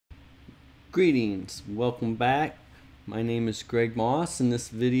Greetings, welcome back. My name is Greg Moss. In this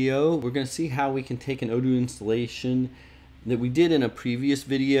video we're going to see how we can take an Odoo installation that we did in a previous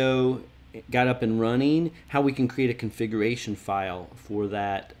video, got up and running, how we can create a configuration file for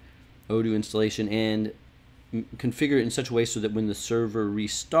that Odoo installation and configure it in such a way so that when the server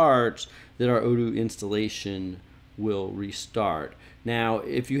restarts that our Odoo installation will restart. Now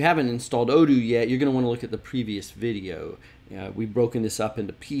if you haven't installed Odoo yet, you're going to want to look at the previous video. We've broken this up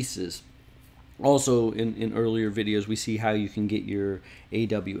into pieces. Also, in earlier videos, we see how you can get your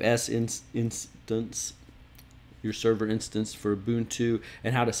AWS instance, your server instance for Ubuntu,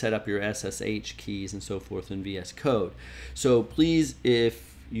 and how to set up your SSH keys and so forth in VS Code. So please,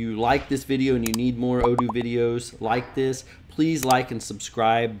 if you like this video and you need more Odoo videos like this, please like and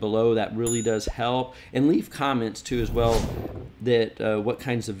subscribe below. That really does help. And leave comments too as well, that what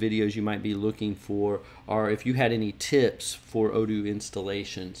kinds of videos you might be looking for, or if you had any tips for Odoo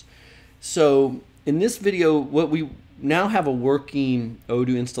installations. So in this video, what we now have a working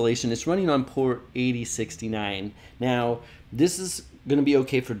Odoo installation. It's running on port 8069. Now this is going to be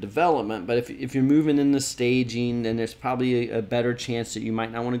okay for development, but if you're moving in the staging, then there's probably a better chance that you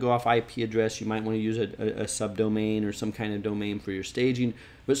might not want to go off IP address. You might want to use a subdomain or some kind of domain for your staging.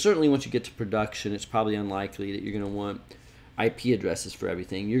 But certainly once you get to production, it's probably unlikely that you're going to want IP addresses for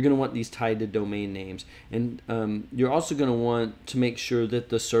everything. You're going to want these tied to domain names, and you're also going to want to make sure that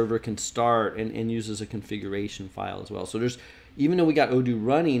the server can start and uses a configuration file as well. So there's, even though we got Odoo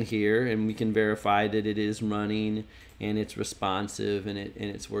running here and we can verify that it is running and it's responsive and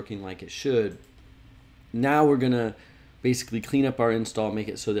it's working like it should, now we're going to basically clean up our install, make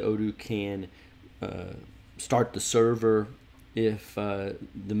it so that Odoo can start the server if the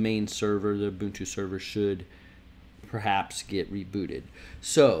main server, the Ubuntu server, should perhaps get rebooted.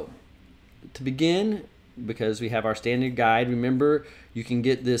 So to begin, because we have our standard guide, remember you can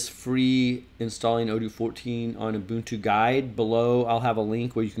get this free installing Odoo 14 on Ubuntu guide below. I'll have a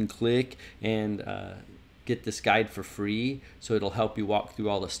link where you can click and get this guide for free, so it'll help you walk through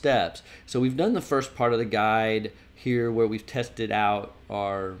all the steps. So we've done the first part of the guide here where we've tested out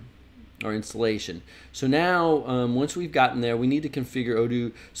our installation. So now once we've gotten there, we need to configure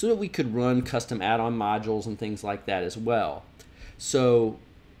Odoo so that we could run custom add-on modules and things like that as well. So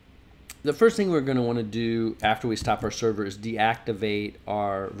the first thing we're going to want to do after we stop our server is deactivate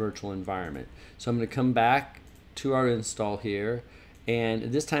our virtual environment. So I'm going to come back to our install here, and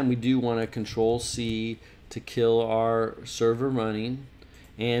this time we do want to Control-C to kill our server running,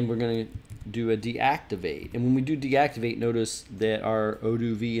 and we're going to do a deactivate. And when we do deactivate, notice that our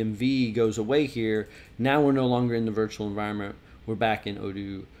Odoo VMV goes away here. Now we're no longer in the virtual environment. We're back in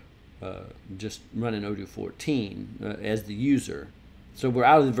Odoo, just running Odoo 14 as the user. So we're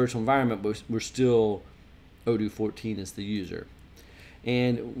out of the virtual environment, but we're still Odoo 14 as the user.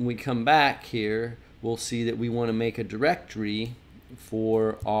 And when we come back here, we'll see that we want to make a directory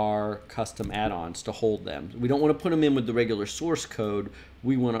for our custom add-ons to hold them. We don't want to put them in with the regular source code.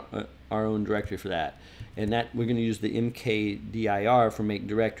 We want our own directory for that, and that we're going to use the mkdir for make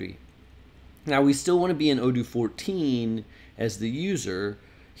directory. Now we still want to be in Odoo 14 as the user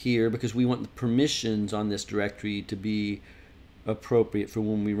here because we want the permissions on this directory to be appropriate for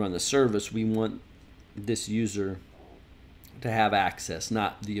when we run the service. We want this user to have access,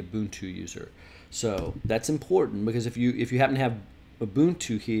 not the Ubuntu user. So that's important, because if you happen to have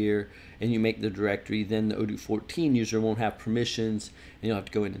Ubuntu here and you make the directory, then the Odoo 14 user won't have permissions, and you'll have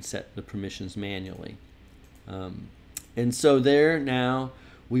to go in and set the permissions manually. And so there, now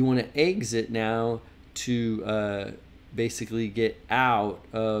we want to exit now to basically get out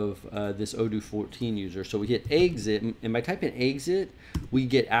of this Odoo 14 user. So we hit exit, and by typing exit, we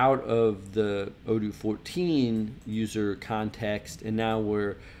get out of the Odoo 14 user context, and now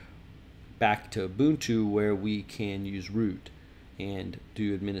we're back to Ubuntu where we can use root and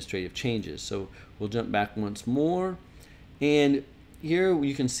do administrative changes. So we'll jump back once more, and here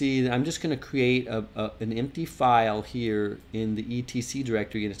you can see that I'm just going to create an empty file here in the etc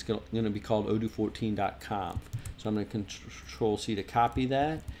directory, and it's going to be called odoo14.conf. So I'm going to Control-C to copy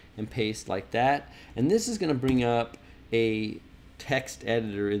that and paste like that, and this is going to bring up a text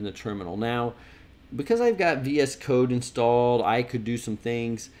editor in the terminal. Now because I've got VS Code installed, I could do some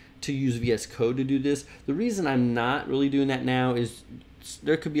things to use VS Code to do this. The reason I'm not really doing that now is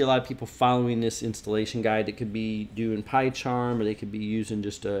there could be a lot of people following this installation guide that could be doing PyCharm, or they could be using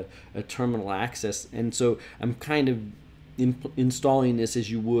just a terminal access, and so I'm kind of installing this as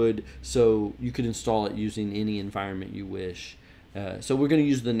you would, so you could install it using any environment you wish. So we're going to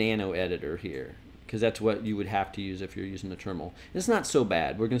use the nano editor here, because that's what you would have to use if you're using the terminal. It's not so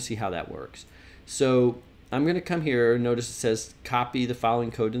bad. We're going to see how that works. So I'm going to come here, notice it says copy the following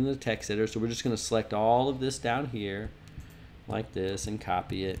code into the text editor. So we're just going to select all of this down here like this and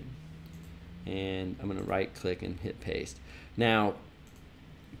copy it. And I'm going to right click and hit paste. Now,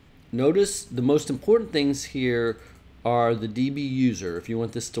 notice the most important things here are the DB user. If you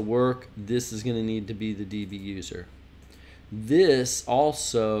want this to work, this is going to need to be the DB user. This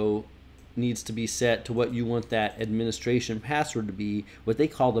also needs to be set to what you want that administration password to be, what they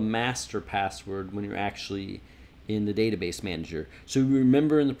call the master password when you're actually in the database manager. So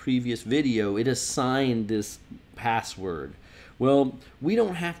remember in the previous video, it assigned this password. Well, we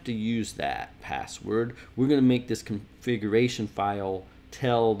don't have to use that password. We're going to make this configuration file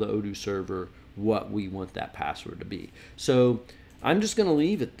tell the Odoo server what we want that password to be. So I'm just going to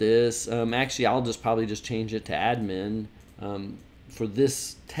leave it this. Actually, I'll probably just change it to admin for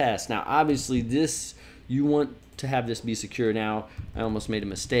this test. Now, obviously, you want to have this be secure. Now, I almost made a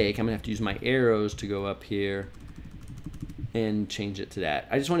mistake. I'm going to have to use my arrows to go up here and change it to that.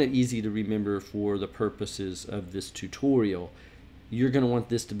 I just want it easy to remember for the purposes of this tutorial. You're going to want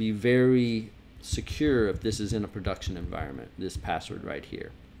this to be very secure if this is in a production environment, this password right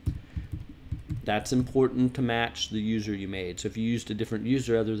here. That's important to match the user you made. So if you used a different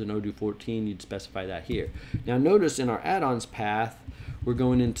user other than Odoo 14, you'd specify that here. Now notice in our add-ons path, we're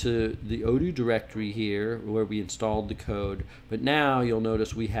going into the Odoo directory here where we installed the code, but now you'll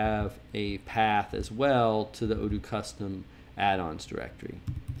notice we have a path as well to the Odoo custom add-ons directory.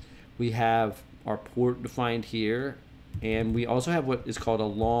 We have our port defined here, and we also have what is called a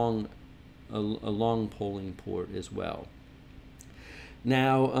long polling port as well.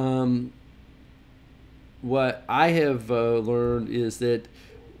 Now, what I have learned is that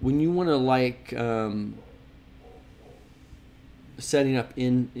when you want to setting up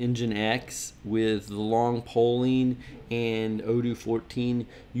in Nginx with the long polling and Odoo 14,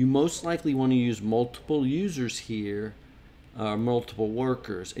 you most likely want to use multiple users here, multiple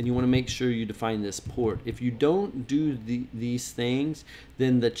workers, and you want to make sure you define this port. If you don't do these things,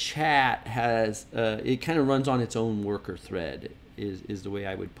 then the chat has it kind of runs on its own worker thread is the way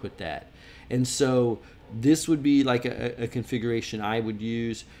I would put that. And so this would be like a configuration I would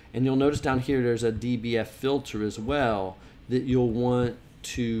use, and you'll notice down here there's a DBF filter as well that you'll want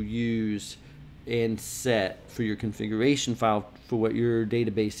to use and set for your configuration file for what your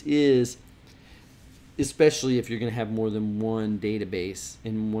database is, especially if you're going to have more than one database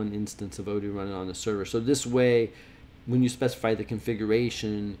in one instance of Odoo running on the server. So this way, when you specify the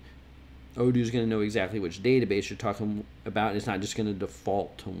configuration, Odoo is going to know exactly which database you're talking about, and it's not just going to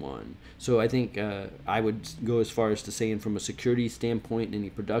default to one. So I think I would go as far as to saying from a security standpoint in any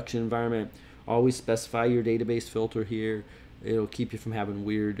production environment, always specify your database filter here. It'll keep you from having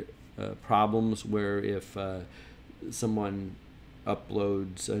weird problems where if someone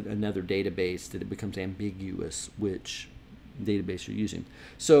uploads another database that it becomes ambiguous which database you're using.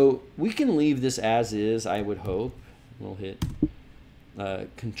 So we can leave this as is, I would hope. We'll hit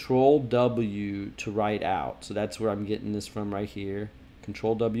Control W to write out. So that's where I'm getting this from right here.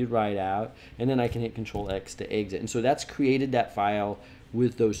 Control W to write out, and then I can hit Control X to exit. And so that's created that file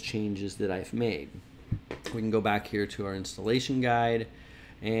with those changes that I've made. We can go back here to our installation guide,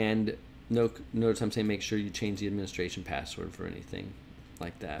 and notice I'm saying make sure you change the administration password for anything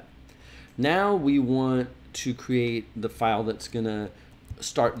like that. Now we want to create the file that's going to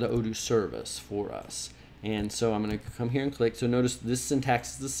start the Odoo service for us. And so I'm going to come here and click. So notice this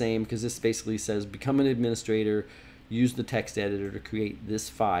syntax is the same because this basically says become an administrator, use the text editor to create this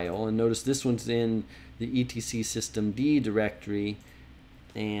file. And notice this one's in the etc systemd directory,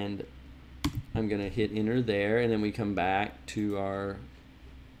 and I'm going to hit enter there, and then we come back to our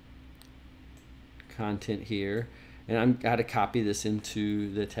content here, and I've got to copy this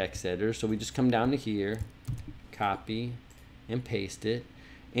into the text editor. So we just come down to here, copy and paste it,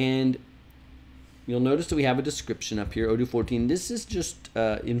 and you'll notice that we have a description up here, Odoo 14. This is just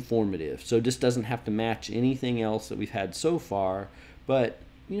informative, so this doesn't have to match anything else that we've had so far, but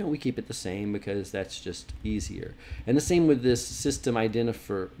you know, we keep it the same because that's just easier. And the same with this system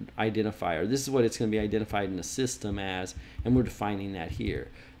identifier. This is what it's going to be identified in the system as, and we're defining that here.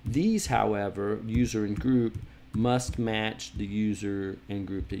 These, however, user and group, must match the user and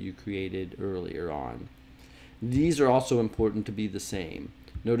group that you created earlier on. These are also important to be the same.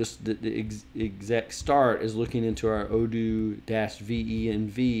 Notice that the exec start is looking into our Odoo-venv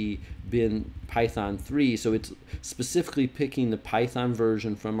bin Python 3, so it's specifically picking the Python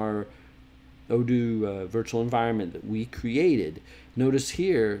version from our Odoo virtual environment that we created. Notice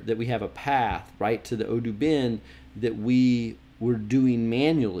here that we have a path right to the Odoo bin that we were doing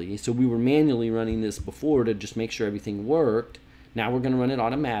manually. So we were manually running this before to just make sure everything worked. Now we're going to run it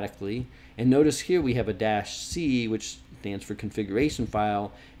automatically, And notice here we have a -C, which stands for configuration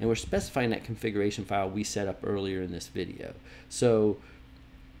file, and we're specifying that configuration file we set up earlier in this video. So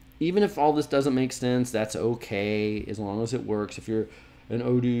even if all this doesn't make sense, that's okay, as long as it works. If you're an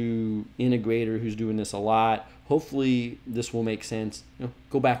Odoo integrator who's doing this a lot, hopefully this will make sense.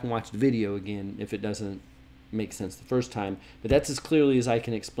 Go back and watch the video again if it doesn't make sense the first time. But that's as clearly as I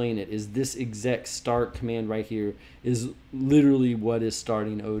can explain it, is this exec start command right here is literally what is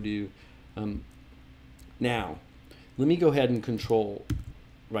starting Odoo. Now, let me go ahead and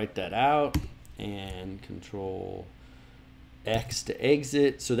write that out, and control X to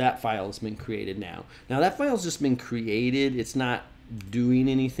exit. So that file has been created now. Now that file's just been created. It's not doing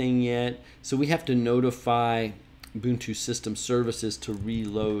anything yet. So we have to notify Ubuntu System Services to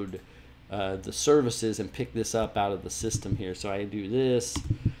reload the services and pick this up out of the system here. So I do this.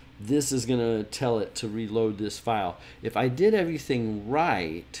 This is going to tell it to reload this file. If I did everything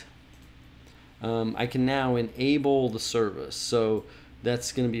right, I can now enable the service. So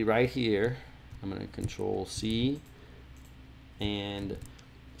that's going to be right here. I'm going to control C. And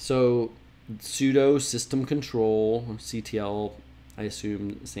so sudo system control, CTL, I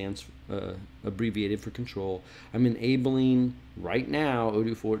assume stands abbreviated for control. I'm enabling right now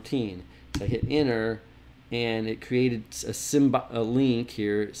Odoo 14. So I hit enter, and it created a link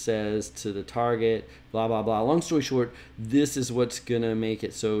here. It says to the target, blah, blah, blah. Long story short, this is what's going to make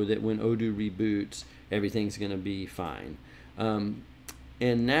it so that when Odoo reboots, everything's going to be fine.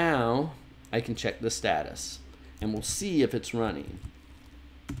 And now I can check the status, and we'll see if it's running.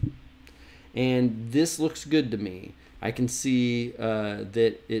 And this looks good to me. I can see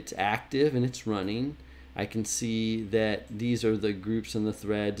that it's active and it's running. I can see that these are the groups and the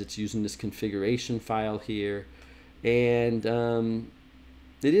threads. It's using this configuration file here. And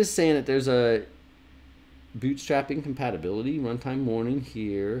it is saying that there's a bootstrapping compatibility runtime warning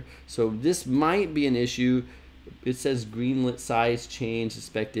here. So this might be an issue. It says greenlit size change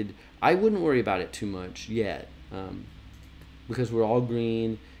expected. I wouldn't worry about it too much yet, because we're all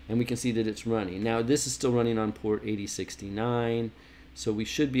green and we can see that it's running. Now this is still running on port 8069, so we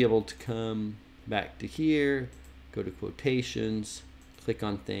should be able to come back to here, go to quotations, click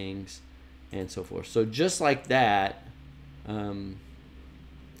on things, and so forth. So just like that,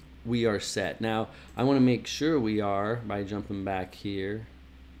 we are set. Now I want to make sure we are by jumping back here,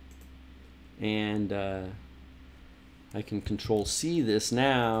 and I can control C this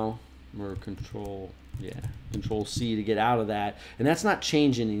now, or control C to get out of that, and that's not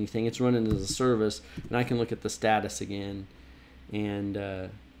changing anything. It's running as a service, and I can look at the status again, and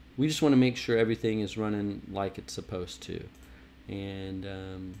we just want to make sure everything is running like it's supposed to. And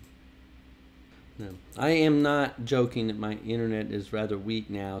no, I am not joking that my internet is rather weak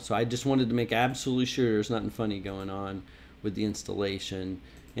now, so I just wanted to make absolutely sure there's nothing funny going on with the installation.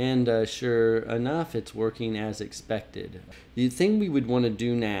 And sure enough, it's working as expected. The thing we would want to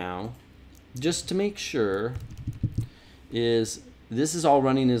do now, just to make sure, is this is all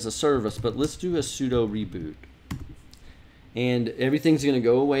running as a service, but let's do a pseudo reboot. And everything's going to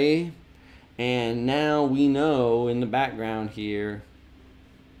go away. And now we know in the background here,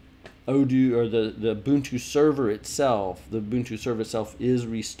 Odoo, or the Ubuntu server itself, is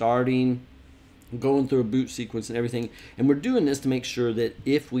restarting, going through a boot sequence and everything. And we're doing this to make sure that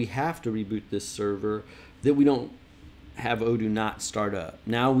if we have to reboot this server, that we don't have Odoo not start up.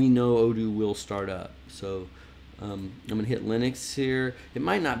 Now we know Odoo will start up. So I'm gonna hit Linux here. It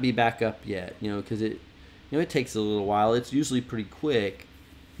might not be back up yet, because it takes a little while. It's usually pretty quick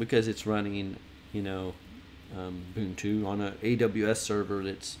because it's running, Ubuntu on an AWS server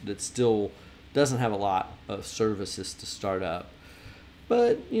that still doesn't have a lot of services to start up.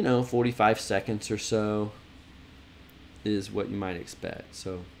 But 45 seconds or so is what you might expect.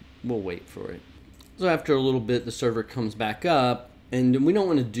 So we'll wait for it. So after a little bit, the server comes back up, and we don't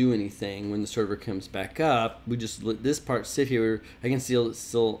want to do anything when the server comes back up. We just let this part sit here. I can see it's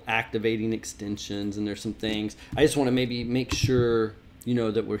still activating extensions, and there's some things. I just want to maybe make sure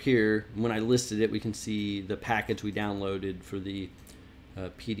that we're here. When I listed it, we can see the package we downloaded for the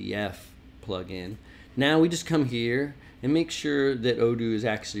PDF plugin. Now we just come here and make sure that Odoo is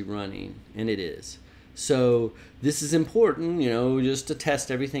actually running, and it is. So this is important, just to test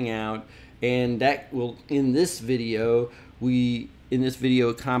everything out. And that will, in this video,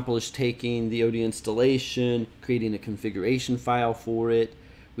 accomplish taking the Odoo installation, creating a configuration file for it.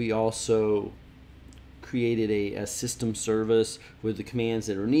 We also created a system service with the commands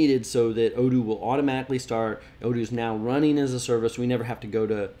that are needed so that Odoo will automatically start. Odoo is now running as a service. We never have to go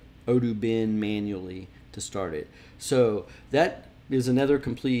to Odoo bin manually to start it. So that is another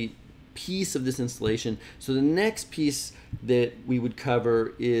complete piece of this installation. So the next piece that we would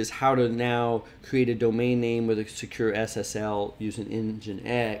cover is how to now create a domain name with a secure SSL using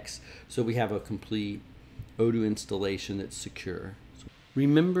Nginx, so we have a complete Odoo installation that's secure.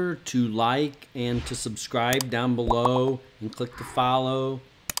 Remember to like and to subscribe down below and click to follow.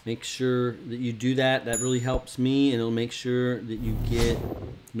 Make sure that you do that. That really helps me, and it'll make sure that you get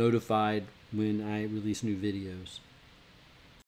notified when I release new videos.